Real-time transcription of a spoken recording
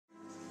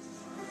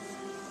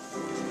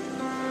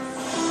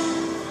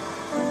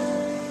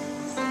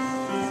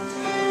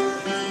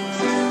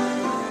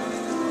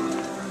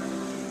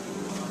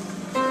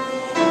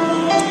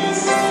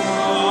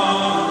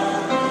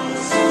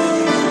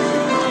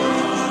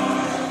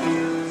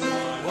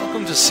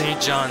to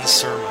St. John's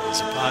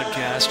Sermons, a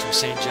podcast from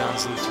St.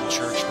 John's Lutheran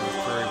Church,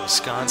 North Prairie,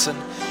 Wisconsin,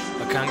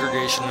 a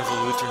congregation of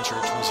the Lutheran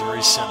Church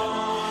Missouri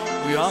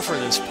Synod. We offer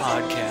this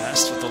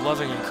podcast with the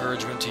loving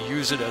encouragement to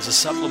use it as a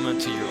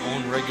supplement to your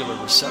own regular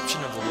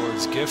reception of the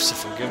Lord's gifts of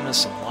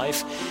forgiveness and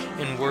life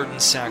in word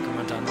and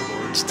sacrament on the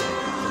Lord's Day.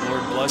 The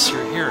Lord bless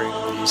your hearing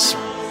of these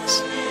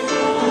sermons.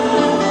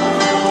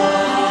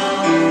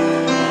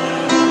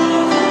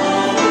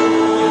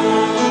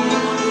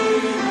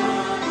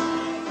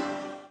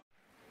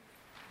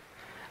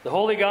 The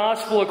Holy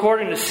Gospel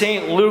according to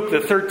St. Luke, the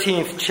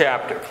 13th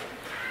chapter.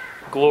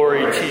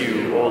 Glory to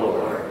you, O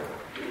Lord.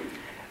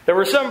 There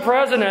were some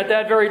present at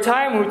that very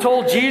time who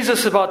told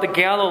Jesus about the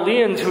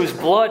Galileans whose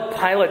blood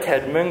Pilate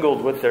had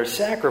mingled with their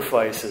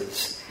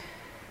sacrifices.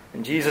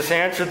 And Jesus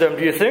answered them,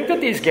 "Do you think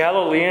that these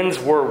Galileans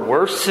were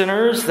worse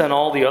sinners than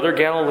all the other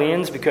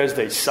Galileans because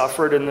they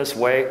suffered in this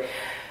way?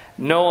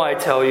 No, I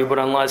tell you, but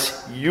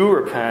unless you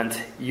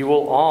repent, you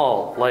will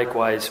all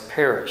likewise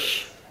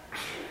perish.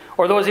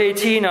 Or those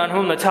 18 on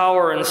whom the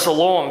tower in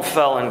Siloam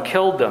fell and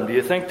killed them, do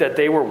you think that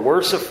they were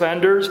worse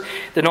offenders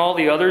than all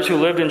the others who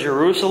lived in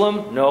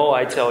Jerusalem? No,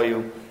 I tell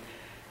you,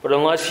 but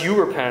unless you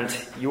repent,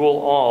 you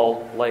will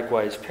all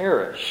likewise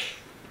perish."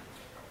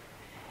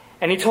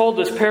 And he told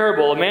this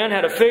parable. A man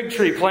had a fig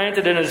tree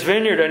planted in his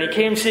vineyard, and he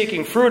came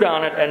seeking fruit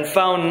on it and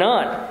found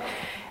none.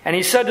 And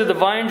he said to the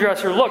vine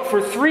dresser, "Look, for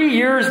 3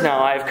 years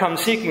now I have come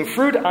seeking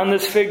fruit on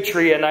this fig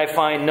tree, and I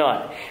find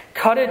none.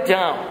 Cut it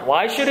down.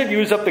 Why should it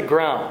use up the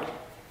ground?"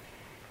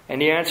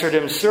 And he answered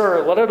him,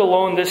 "Sir, let it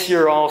alone this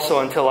year also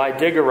until I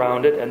dig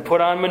around it and put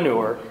on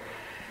manure.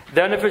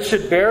 Then if it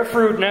should bear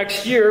fruit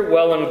next year,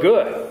 well and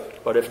good.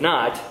 But if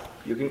not,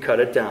 you can cut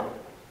it down."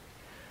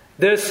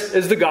 This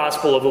is the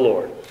gospel of the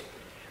Lord.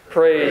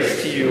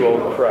 Praise to you,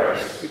 O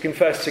Christ. We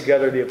confess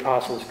together the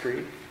Apostles'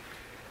 Creed.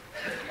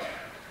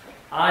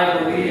 I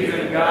believe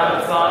in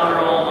God the Father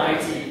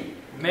Almighty,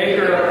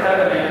 maker of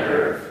heaven and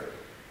earth,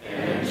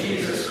 and in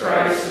Jesus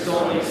Christ, his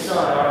only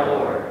Son, our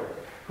Lord,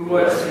 who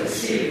was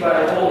conceived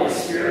by the Holy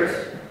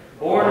Spirit,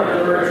 born of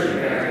the Virgin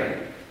Mary,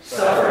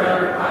 suffered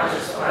under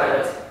Pontius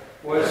Pilate,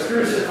 was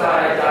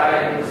crucified,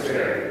 died, and was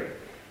buried.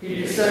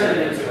 He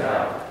descended into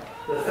hell.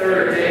 The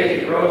third day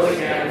he rose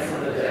again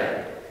from the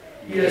dead.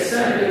 He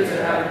ascended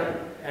into heaven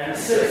and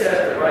sits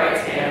at the right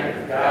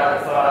hand of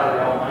God the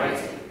Father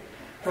Almighty.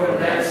 From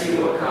thence he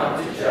will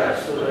come to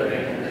judge the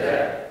living and the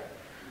dead.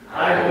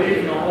 I believe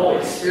in the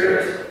Holy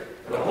Spirit,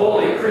 the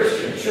holy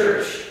Christian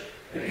Church,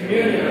 the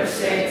communion of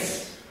saints,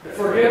 the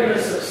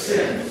forgiveness of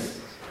sins,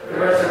 the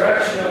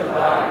resurrection of the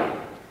body,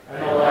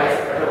 and the life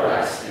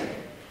everlasting.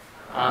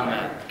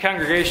 Amen.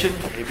 Congregation,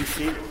 may be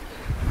seated.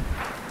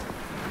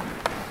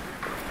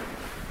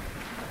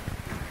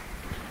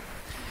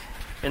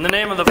 In the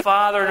name of the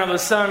Father, and of the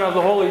Son, and of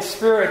the Holy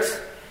Spirit.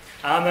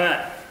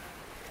 Amen.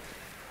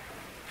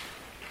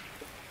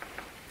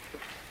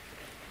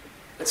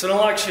 It's an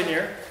election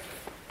year.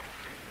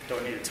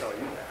 Don't need to tell you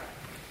that.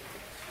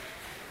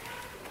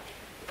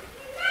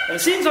 And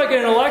it seems like in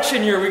an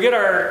election year, we get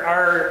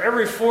our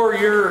every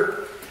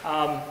 4-year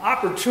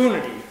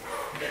opportunity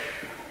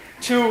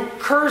to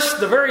curse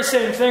the very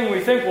same thing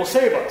we think will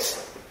save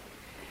us.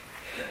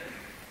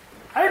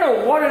 I don't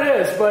know what it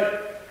is,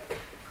 but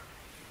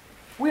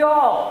we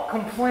all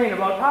complain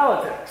about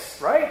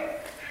politics, right?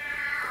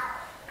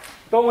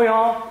 Don't we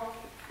all?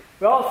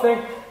 We all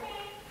think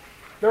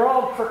they're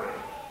all crooked.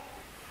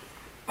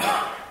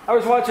 I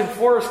was watching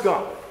Forrest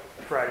Gump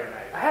Friday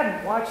night. I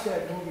hadn't watched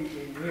that movie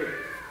in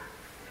years.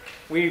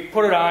 We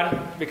put it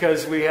on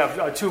because we have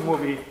a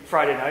 2-movie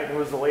Friday night, and it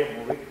was the late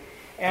movie.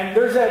 And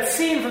there's that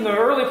scene from the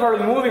early part of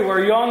the movie where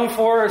young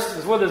Forrest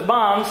is with his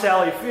mom,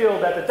 Sally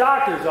Field, at the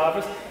doctor's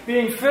office,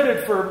 being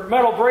fitted for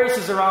metal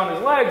braces around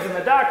his legs, and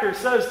the doctor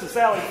says to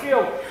Sally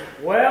Field,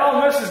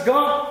 "Well, Mrs.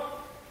 Gump,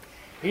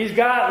 he's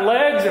got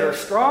legs that are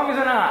strong as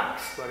an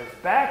ox, but his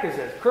back is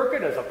as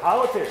crooked as a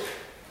politician."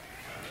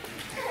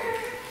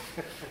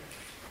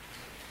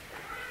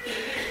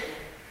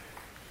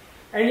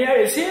 And yet,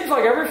 it seems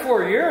like every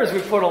 4 years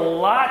we put a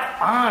lot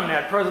on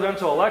that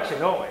presidential election,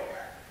 don't we?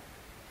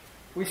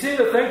 We seem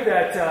to think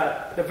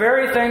that the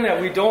very thing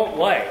that we don't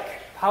like,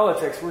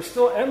 politics, we're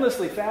still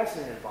endlessly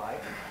fascinated by,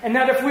 and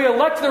that if we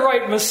elect the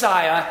right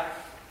Messiah,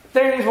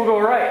 things will go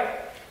right.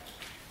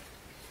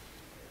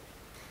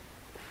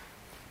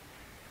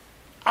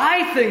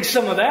 I think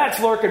some of that's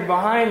lurking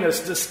behind this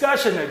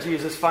discussion that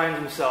Jesus finds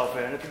himself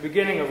in at the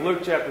beginning of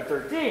Luke chapter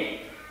 13,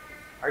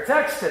 our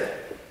text today.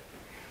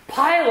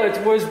 Pilate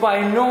was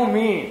by no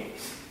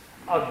means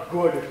a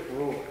good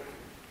ruler.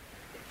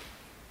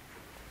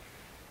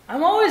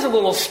 I'm always a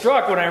little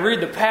struck when I read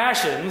the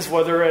Passions,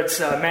 whether it's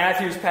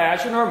Matthew's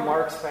Passion or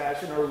Mark's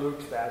Passion or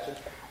Luke's Passion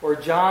or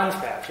John's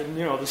Passion,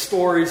 the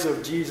stories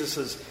of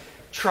Jesus'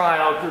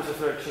 trial,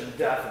 crucifixion,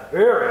 death, and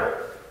burial,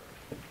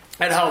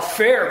 and how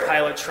fair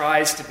Pilate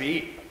tries to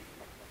be.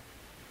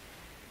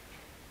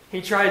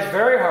 He tries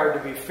very hard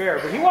to be fair,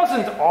 but he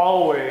wasn't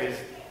always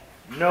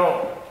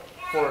known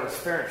for his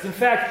fairness. In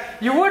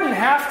fact, you wouldn't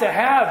have to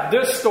have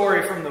this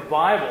story from the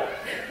Bible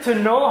to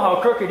know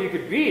how crooked he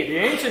could be. The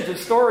ancient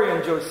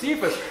historian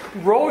Josephus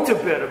wrote a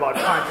bit about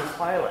Pontius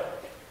Pilate.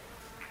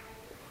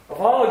 Of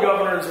all the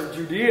governors of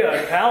Judea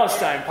and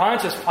Palestine,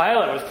 Pontius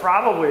Pilate was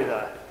probably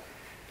the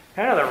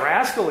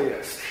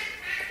rascaliest.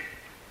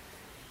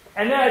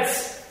 And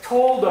that's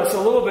told us a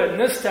little bit in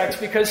this text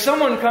because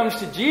someone comes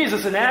to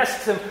Jesus and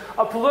asks him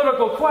a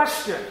political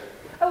question.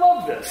 I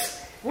love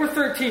this. We're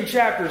 13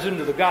 chapters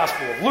into the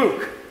Gospel of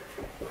Luke.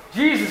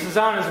 Jesus is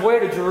on his way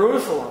to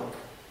Jerusalem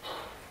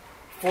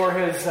for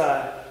his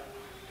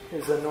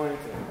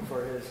anointing,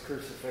 for his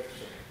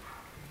crucifixion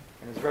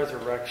and his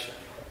resurrection.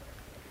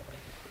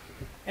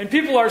 And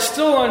people are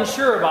still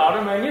unsure about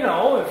him. And,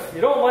 if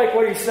you don't like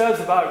what he says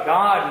about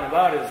God and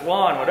about his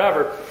law and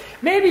whatever,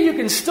 maybe you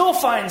can still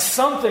find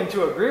something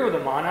to agree with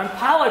him on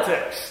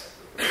politics.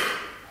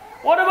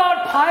 What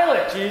about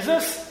Pilate,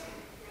 Jesus?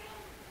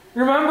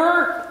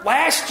 Remember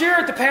last year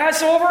at the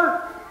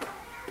Passover?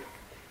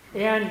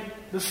 And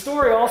the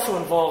story also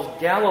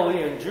involves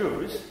Galilean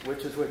Jews,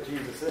 which is what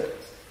Jesus is,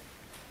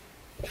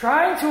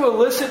 trying to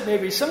elicit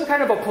maybe some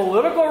kind of a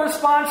political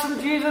response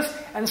from Jesus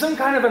and some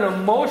kind of an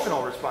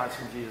emotional response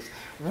from Jesus.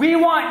 We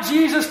want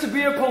Jesus to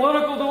be a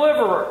political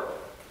deliverer.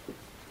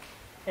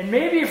 And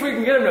maybe if we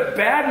can get him to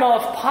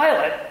badmouth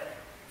Pilate,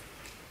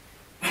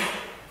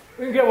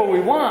 we can get what we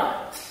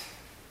want.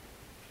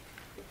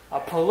 A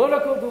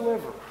political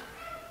deliverer.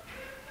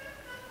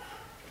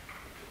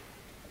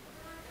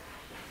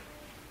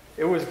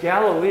 It was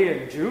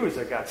Galilean Jews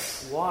that got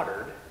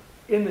slaughtered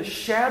in the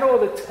shadow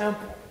of the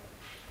temple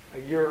a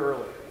year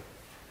earlier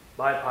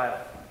by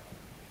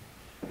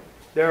Pilate.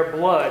 Their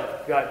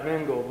blood got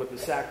mingled with the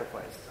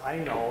sacrifices. I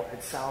know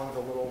it sounds a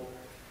little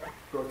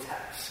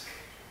grotesque,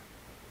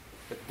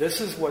 but this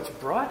is what's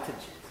brought to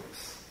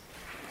Jesus.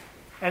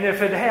 And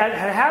if it had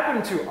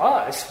happened to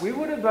us, we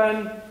would have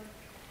been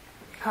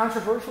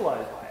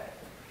controversialized by it.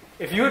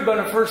 If you had been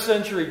a first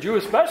century Jew,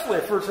 especially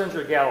a first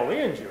century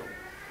Galilean Jew,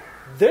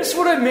 this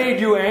would have made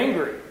you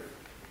angry.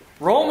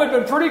 Rome had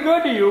been pretty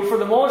good to you for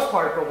the most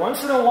part, but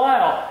once in a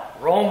while,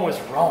 Rome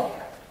was Rome.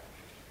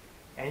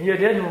 And you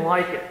didn't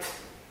like it.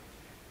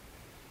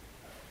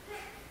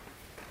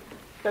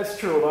 That's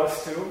true of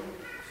us too.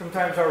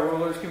 Sometimes our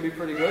rulers can be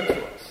pretty good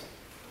to us.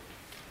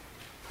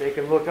 They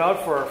can look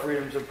out for our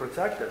freedoms and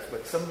protect us,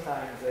 but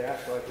sometimes they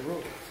act like the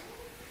rulers.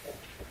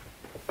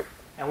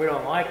 And we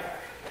don't like that.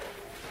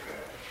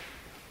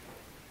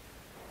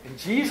 And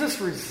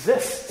Jesus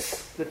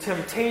resists the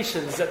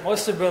temptations that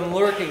must have been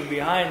lurking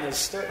behind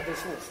this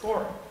little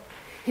story.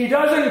 He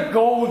doesn't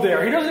go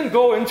there. He doesn't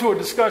go into a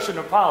discussion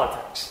of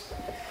politics.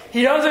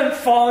 He doesn't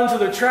fall into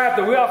the trap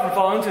that we often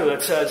fall into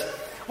that says,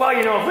 well,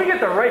 if we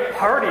get the right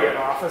party in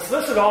office,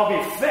 this would all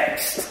be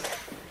fixed.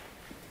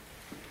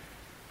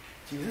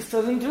 Jesus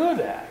doesn't do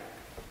that.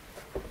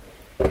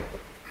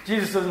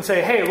 Jesus doesn't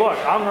say, hey, look,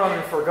 I'm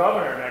running for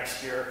governor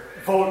next year.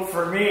 Vote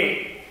for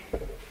me.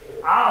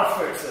 I'll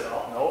fix it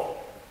all. Nope.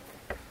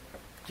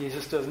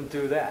 Jesus doesn't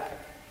do that.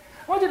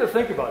 I want you to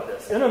think about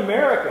this. In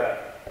America,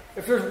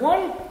 if there's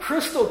one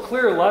crystal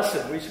clear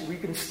lesson we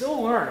can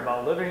still learn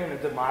about living in a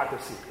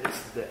democracy,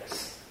 it's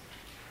this.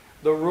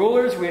 The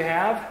rulers we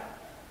have,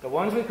 the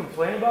ones we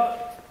complain about,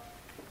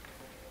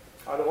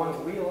 are the ones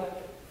we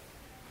elected.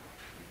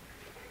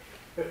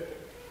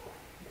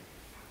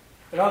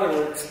 In other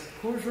words,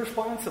 who's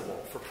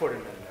responsible for putting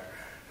them there?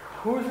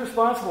 Who's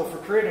responsible for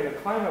creating a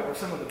climate where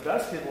some of the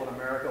best people in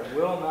America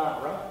will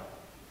not run?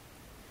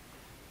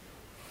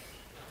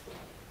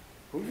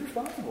 Who's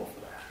responsible for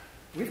that?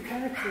 We've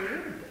kind of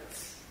created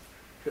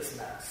this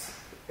mess.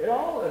 It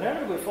all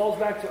inevitably falls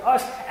back to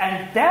us,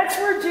 and that's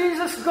where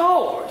Jesus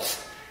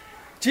goes.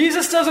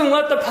 Jesus doesn't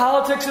let the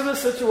politics of the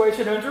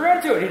situation enter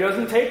into it. He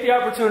doesn't take the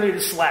opportunity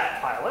to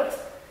slap Pilate.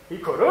 He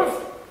could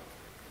have.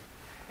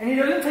 And he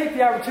doesn't take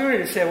the opportunity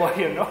to say,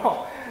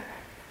 well,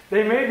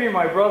 they may be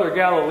my brother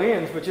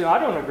Galileans, but I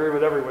don't agree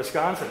with every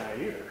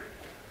Wisconsinite either.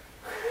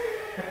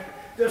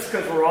 Just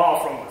because we're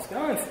all from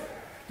Wisconsin.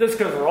 Just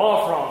because we're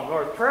all from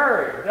North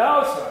Prairie, or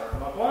Dowsett, or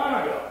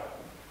Mukwonago.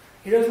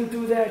 He doesn't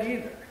do that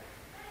either.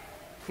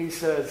 He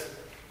says,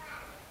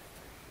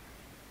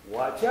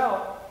 watch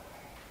out.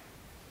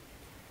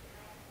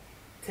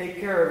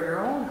 Take care of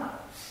your own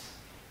house.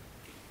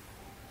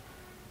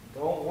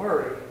 Don't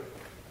worry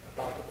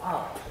about the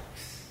politics.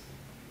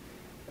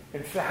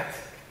 In fact,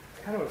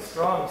 it's kind of a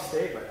strong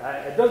statement.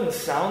 It doesn't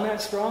sound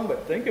that strong,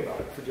 but think about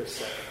it for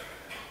just a second.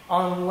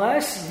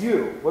 Unless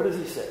you, what does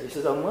he say? He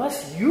says,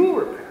 unless you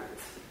repent,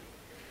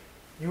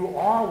 you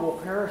all will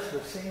perish the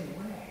same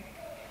way.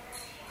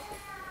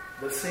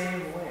 The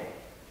same way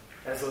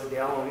as those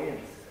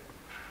Galileans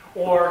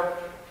did. Or,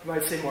 you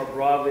might say more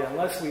broadly,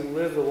 unless we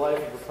live the life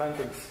of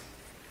repentance,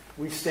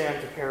 we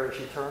stand to perish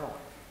eternally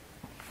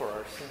for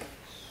our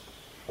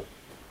sins.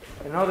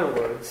 In other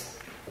words,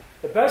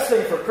 the best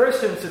thing for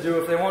Christians to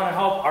do if they want to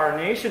help our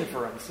nation,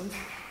 for instance,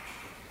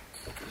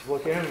 is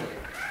look inward.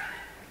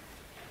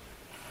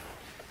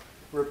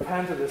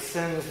 Repent of the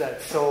sins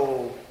that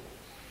so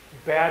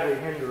badly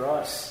hinder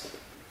us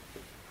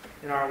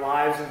in our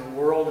lives in the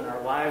world, in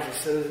our lives as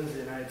citizens of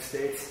the United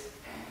States.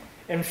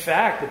 In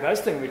fact, the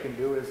best thing we can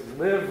do is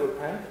live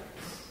repentance.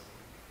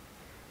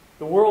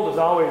 The world is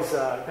always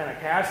kind of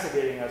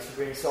castigating us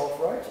for being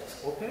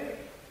self-righteous. Okay.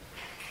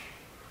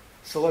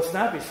 So let's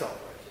not be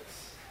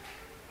self-righteous.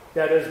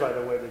 That is, by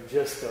the way, the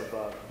gist of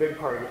a big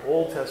part of the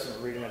Old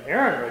Testament reading that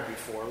Aaron read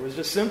before. It was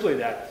just simply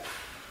that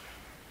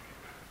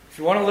if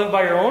you want to live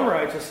by your own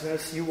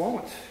righteousness, you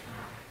won't.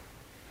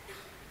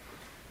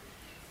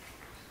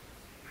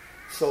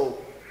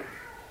 So,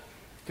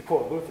 to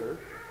quote Luther,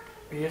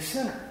 be a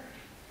sinner.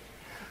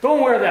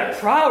 Don't wear that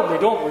proudly.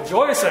 Don't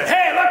rejoice and,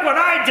 hey, look what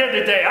I did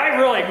today. I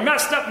really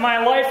messed up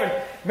my life and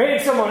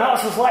made someone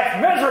else's life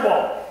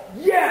miserable.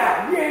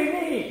 Yeah, yay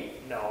me.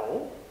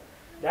 No,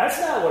 that's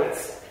not what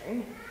it's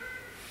saying.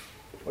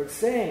 What it's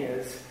saying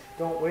is,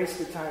 don't waste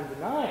your time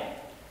denying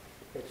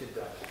that you've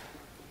done it,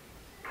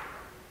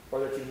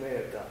 or that you may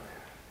have done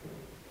it.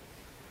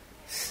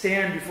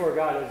 Stand before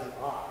God as you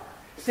are.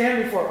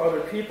 Stand before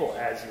other people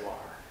as you are.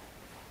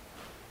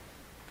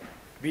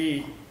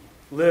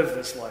 Live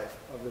this life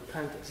of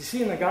repentance. You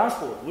see, in the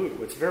Gospel of Luke,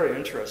 what's very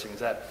interesting is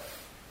that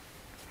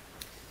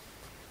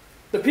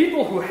the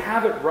people who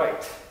have it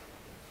right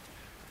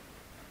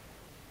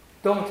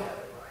don't have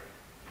it right.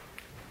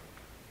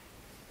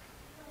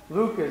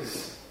 Luke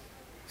is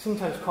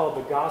sometimes called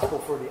the gospel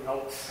for the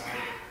outsider.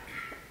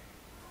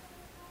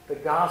 The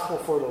gospel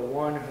for the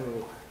one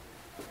who,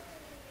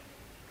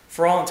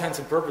 for all intents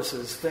and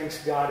purposes, thinks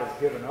God has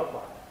given up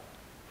on him.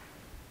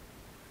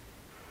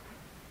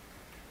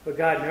 But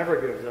God never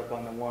gives up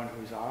on the one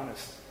who's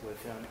honest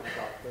with him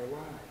about their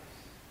lives.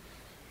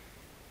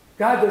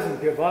 God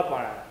doesn't give up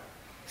on a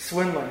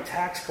swindling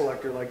tax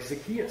collector like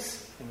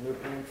Zacchaeus in Luke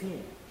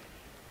 19.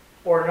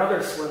 Or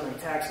another swindling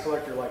tax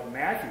collector like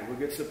Matthew, who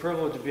gets the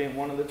privilege of being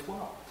one of the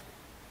 12.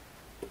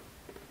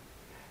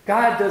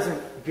 God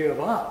doesn't give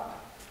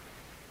up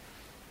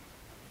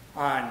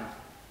on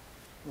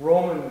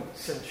Roman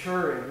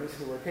centurions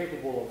who are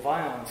capable of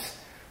violence,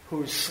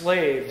 whose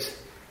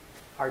slaves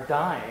are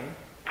dying,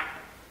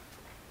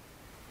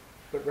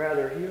 but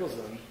rather heals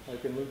them,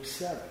 like in Luke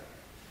 7.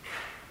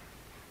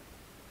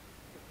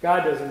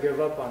 God doesn't give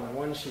up on the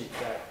one sheep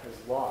that is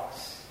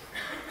lost.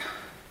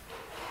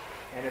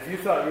 And if you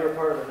thought you were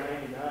part of the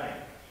 99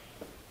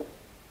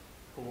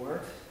 who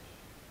weren't,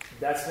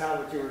 that's not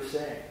what you were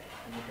saying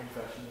in the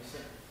confession of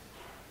sin.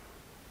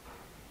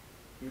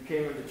 You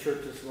came into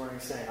church this morning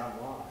saying, I'm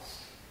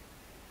lost.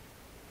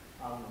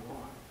 I'm the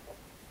one.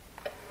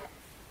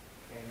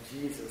 And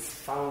Jesus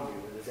found you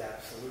with his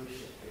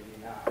absolution, maybe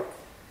not.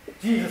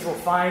 Jesus will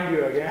find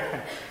you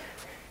again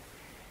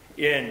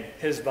in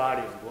his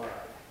body and blood.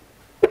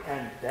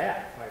 And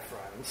that, my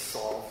friends,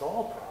 solves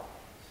all problems.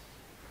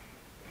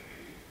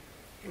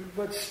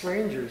 We're but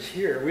strangers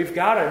here. We've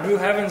got a new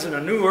heavens and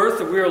a new earth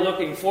that we are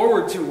looking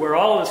forward to, where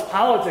all this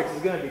politics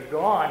is going to be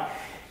gone.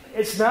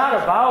 It's not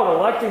about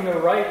electing the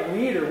right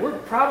leader. We're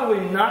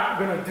probably not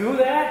going to do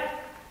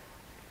that.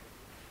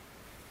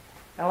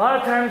 And a lot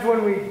of times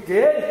when we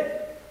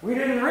did, we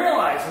didn't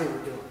realize we were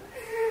doing it.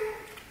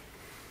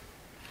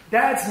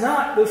 That's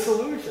not the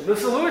solution. The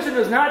solution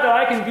is not that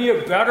I can be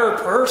a better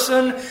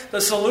person.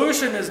 The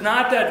solution is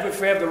not that if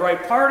we have the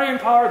right party in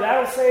power,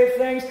 that'll save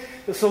things.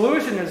 The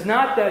solution is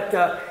not that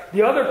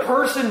the other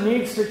person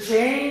needs to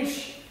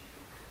change.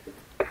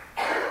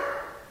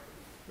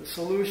 The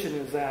solution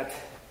is that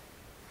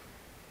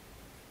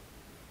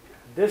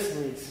this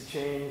needs to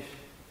change,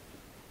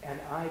 and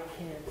I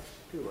can't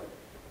do it.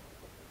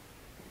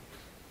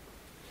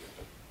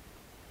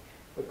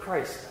 But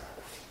Christ does.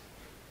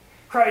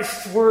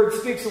 Christ's word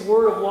speaks a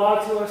word of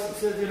law to us and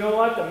says, you know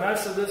what? The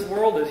mess of this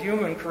world is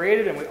human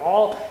created, and we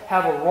all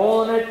have a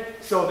role in it.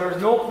 So there's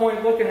no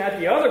point looking at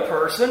the other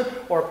person,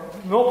 or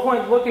no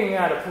point looking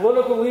at a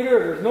political leader, or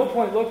there's no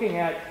point looking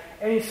at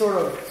any sort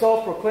of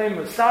self-proclaimed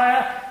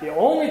Messiah. The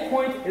only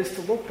point is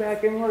to look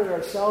back inward at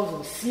ourselves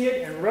and see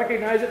it and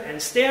recognize it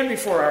and stand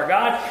before our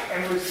God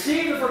and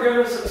receive the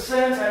forgiveness of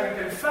sins, having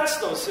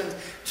confessed those sins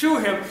to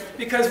him.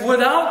 Because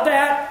without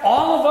that,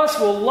 all of us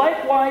will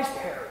likewise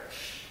perish.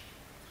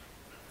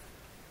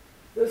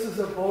 This is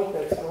a boat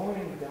that's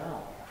going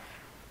down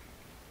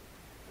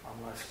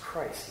unless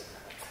Christ is in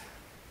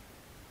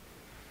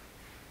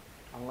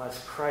it.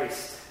 Unless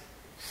Christ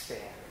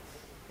stands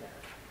in it.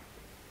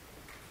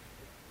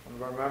 One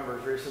of our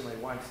members recently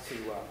went to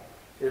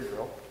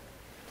Israel,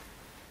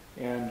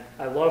 and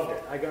I loved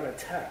it. I got a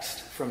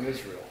text from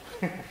Israel.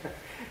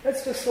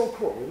 That's just so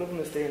cool. We live in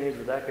this day and age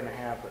where that can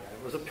happen.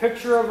 It was a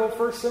picture of a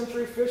first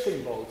century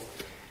fishing boat,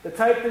 the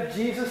type that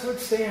Jesus would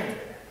stand in.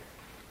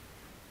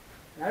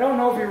 I don't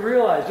know if you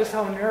realize just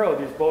how narrow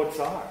these boats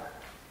are.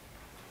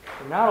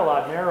 They're not a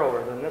lot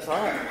narrower than this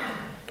aisle.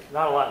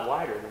 Not a lot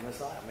wider than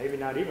this aisle. Maybe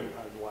not even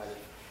wider.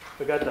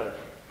 We got the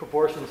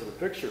proportions of the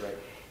picture right.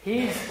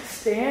 He's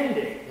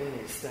standing in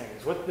these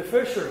things with the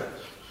fishermen.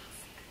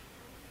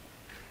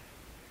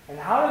 And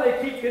how do they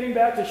keep getting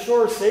back to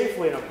shore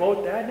safely in a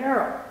boat that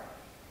narrow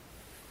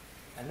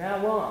and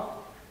that long?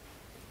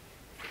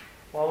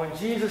 Well, when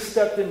Jesus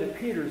stepped into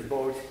Peter's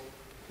boat,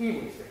 he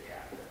was the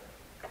captain.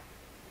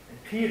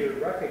 And Peter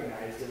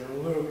recognized it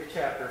in Luke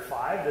chapter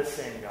 5, the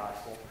same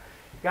gospel.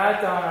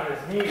 got down on his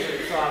knees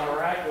and saw a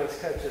miraculous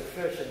catch of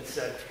fish and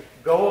said,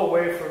 "Go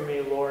away from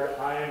me, Lord,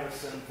 I am a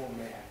sinful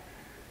man."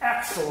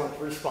 Excellent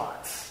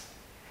response.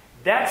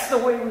 That's the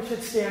way we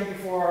should stand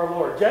before our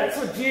Lord. That's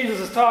what Jesus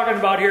is talking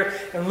about here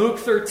in Luke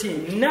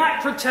 13.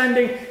 Not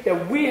pretending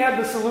that we have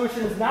the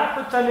solutions, not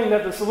pretending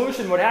that the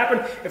solution would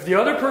happen if the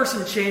other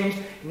person changed,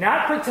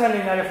 not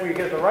pretending that if we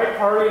get the right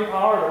party in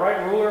power, the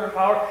right ruler in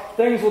power,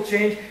 things will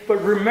change,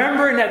 but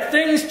remembering that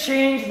things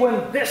change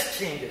when this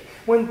changes.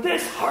 When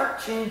this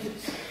heart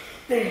changes,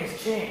 things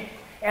change.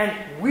 And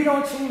we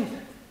don't change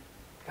it.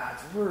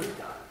 God's Word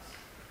does.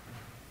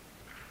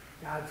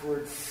 God's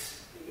Word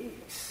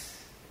speaks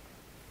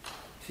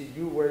to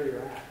you where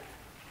you're at.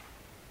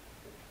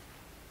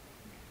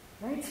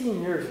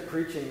 19 years of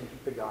preaching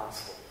the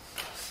Gospels,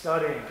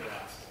 studying the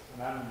Gospels,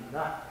 and I'm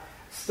not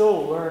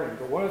still learning,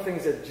 but one of the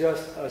things that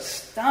just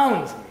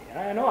astounds me, and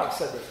I know I've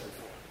said this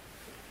before,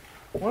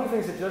 one of the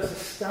things that just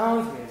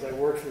astounds me as I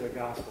work through the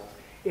Gospels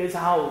is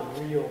how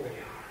real they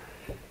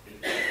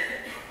are.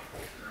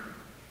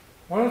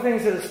 One of the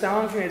things that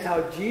astounds me is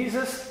how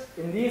Jesus,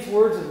 in these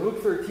words in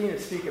Luke 13,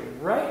 is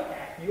speaking right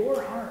at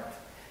your heart.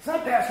 It's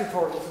not Pastor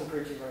Torkelson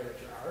preaching right at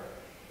your heart.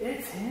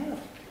 It's Him.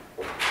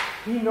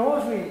 He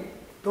knows we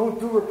don't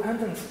do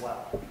repentance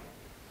well.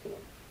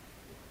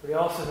 But He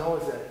also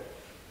knows that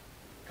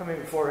coming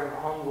before Him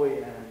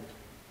humbly and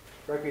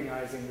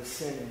recognizing the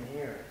sin in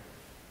here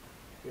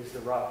is the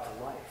route to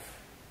life.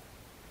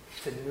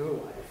 To new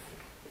life.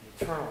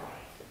 Eternal life.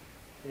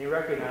 And He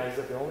recognizes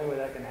that the only way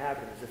that can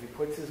happen is if He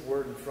puts His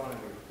Word in front of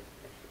you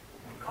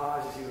and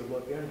causes you to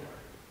look inward.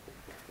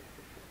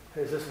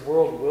 Because this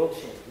world will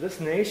change. This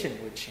nation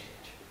would change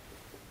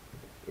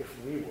if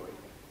we would.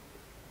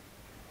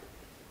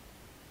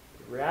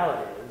 The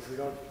reality is we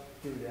don't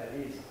do that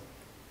easily.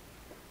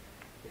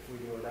 If we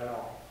do it at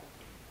all.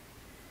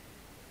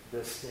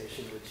 This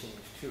nation would change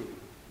too.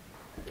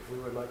 If we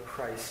would let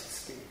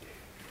Christ speak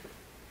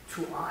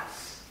to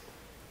us,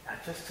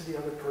 not just to the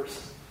other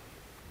person.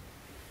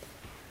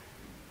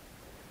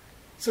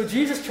 So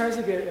Jesus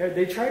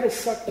they try to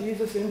suck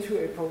Jesus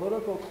into a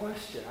political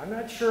question. I'm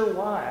not sure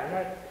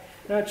why.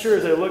 I'm not sure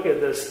as I look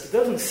at this. It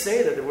doesn't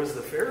say that it was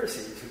the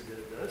Pharisees who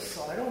did this,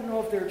 so I don't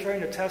know if they were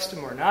trying to test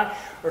him or not,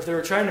 or if they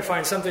were trying to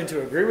find something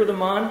to agree with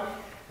him on.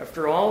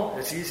 After all,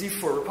 it's easy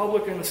for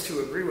Republicans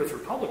to agree with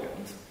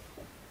Republicans.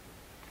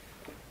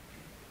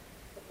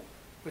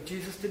 But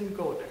Jesus didn't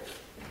go there.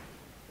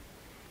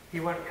 He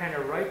went kind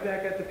of right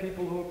back at the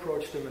people who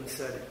approached him and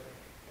said,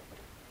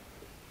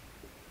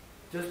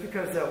 just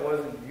because that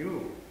wasn't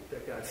you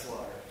that got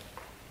slaughtered,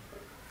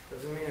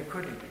 doesn't mean it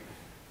couldn't be.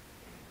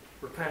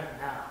 Repent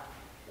now.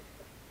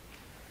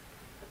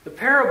 The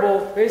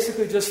parable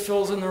basically just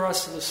fills in the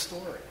rest of the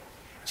story.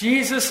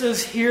 Jesus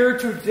is here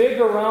to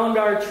dig around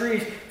our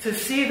trees, to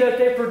see that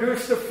they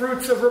produce the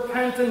fruits of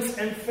repentance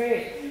and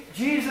faith.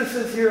 Jesus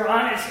is here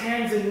on His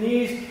hands and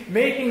knees,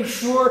 making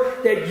sure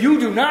that you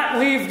do not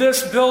leave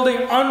this building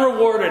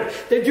unrewarded,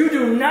 that you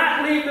do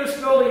not leave this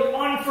building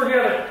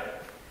unforgiven,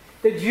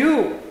 that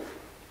you,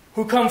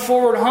 who come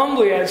forward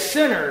humbly as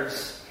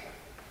sinners,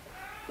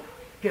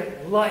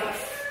 get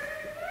life,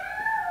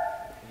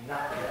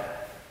 not death.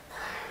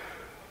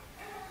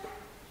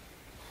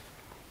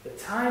 The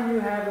time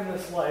you have in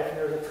this life, and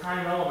there's a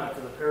time element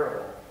to the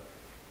parable,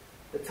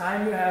 the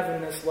time you have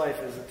in this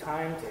life is the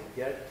time to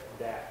get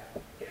that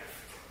gift.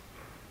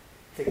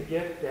 To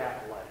get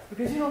that life.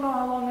 Because you don't know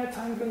how long that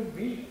time's going to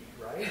be,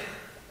 right?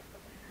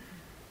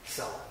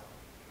 So,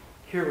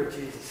 hear what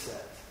Jesus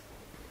says.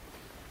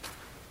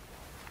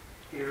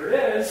 Here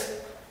it is,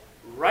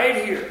 right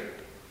here,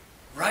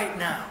 right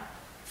now,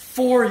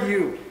 for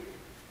you.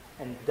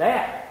 And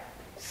that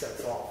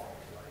sets all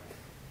things right.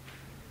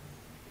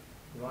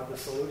 You want the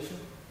solution?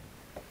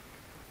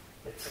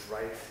 It's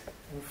right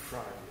in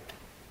front of you.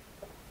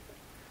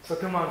 So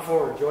come on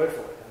forward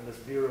joyfully on this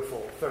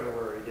beautiful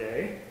February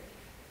day.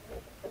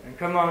 And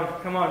come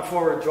on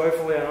forward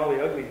joyfully on all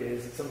the ugly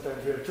days that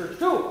sometimes we have church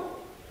too.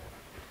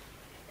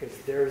 Because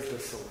there's the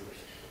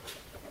solution.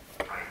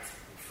 Right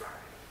in front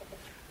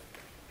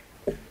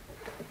of you.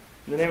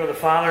 In the name of the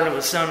Father, and of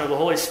the Son, and of the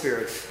Holy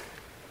Spirit.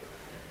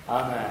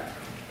 Amen.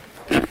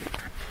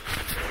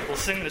 We'll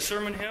sing the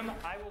sermon hymn.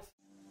 I will.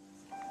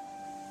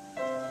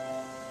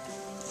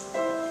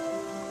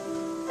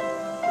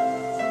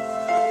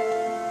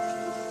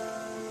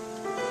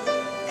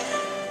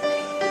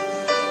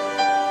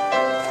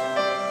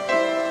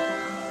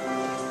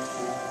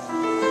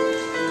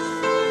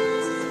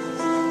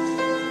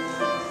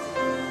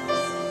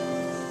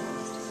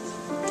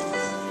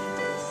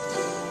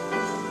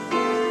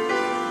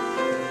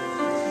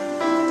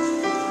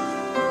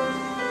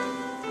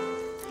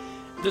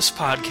 This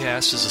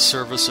podcast is a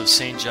service of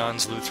St.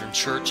 John's Lutheran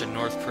Church in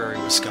North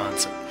Prairie,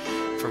 Wisconsin.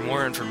 For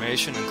more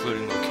information,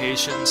 including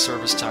location,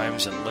 service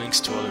times, and links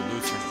to other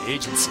Lutheran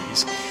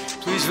agencies,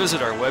 please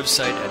visit our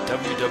website at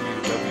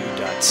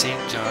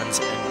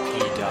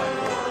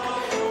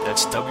www.stjohnsnp.org.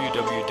 That's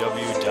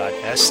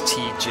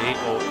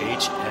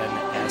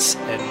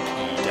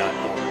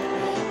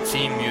www.stjohnsnp.org.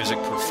 Theme music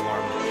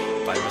performed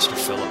by Mr.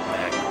 Philip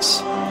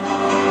Magnus.